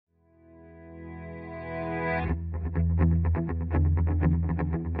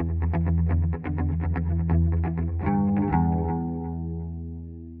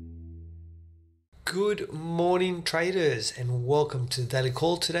Good morning, traders, and welcome to the Daily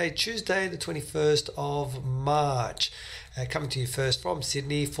Call today, Tuesday, the 21st of March. Coming to you first from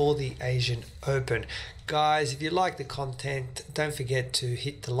Sydney for the Asian Open. Guys, if you like the content, don't forget to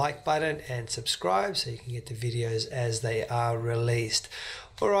hit the like button and subscribe so you can get the videos as they are released.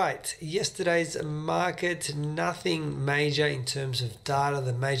 All right, yesterday's market, nothing major in terms of data.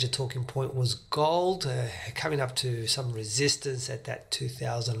 The major talking point was gold, coming up to some resistance at that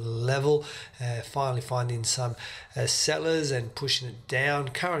 2000 level, finally finding some sellers and pushing it down,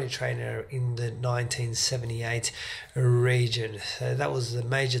 currently trading in the 1978 region. So that was the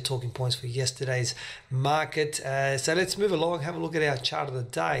major talking points for yesterday's market. So let's move along, have a look at our chart of the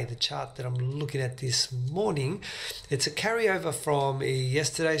day, the chart that I'm looking at this morning. It's a carryover from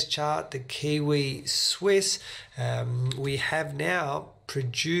yesterday's chart, the Kiwi Swiss. We have now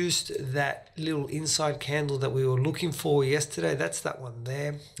produced that little inside candle that we were looking for yesterday. That's that one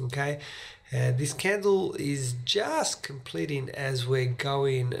there. Okay, this candle is just completing as we're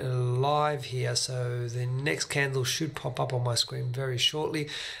going live here, so the next candle should pop up on my screen very shortly,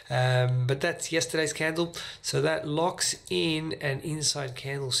 but that's yesterday's candle, so that locks in an inside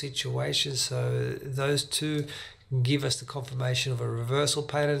candle situation. So those two give us the confirmation of a reversal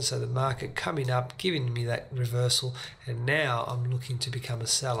pattern, so the market coming up, giving me that reversal, and now I'm looking to become a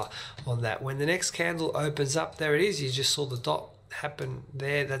seller on that. When the next candle opens up, there it is, you just saw the dot happen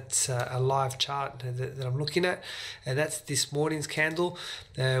there. That's a live chart that I'm looking at, and that's this morning's candle.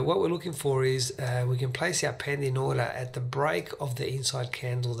 What we're looking for is we can place our pending order at the break of the inside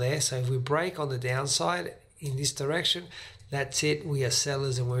candle there. So if we break on the downside in this direction, that's it, we are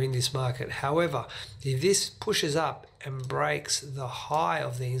sellers and we're in this market. However, if this pushes up and breaks the high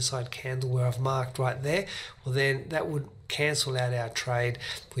of the inside candle where I've marked right there, well then that would cancel out our trade.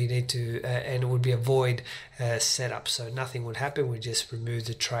 We need to, and it would be a void setup, so nothing would happen. We just remove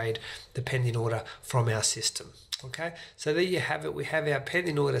the trade, the pending order from our system. Okay, so there you have it. We have our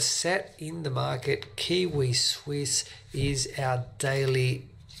pending order set in the market. Kiwi Swiss is our daily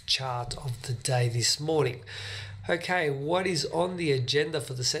chart of the day this morning. Okay, what is on the agenda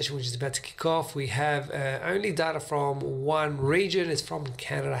for the session which is about to kick off? We have only data from one region. It's from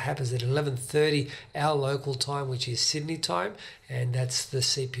Canada, happens at 11:30 our local time, which is Sydney time, and that's the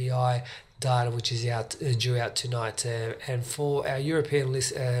CPI data which is due out tonight, and for our European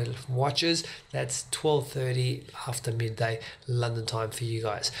watchers, that's 12:30 after midday London time for you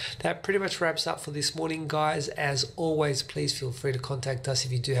guys. That pretty much wraps up for this morning, guys. As always, please feel free to contact us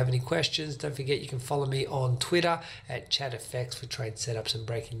if you do have any questions. Don't forget you can follow me on Twitter at ChatFX for trade setups and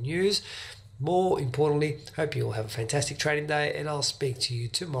breaking news. More importantly, hope you all have a fantastic trading day, and I'll speak to you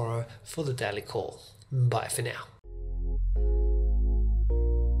tomorrow for the daily call. Bye for now.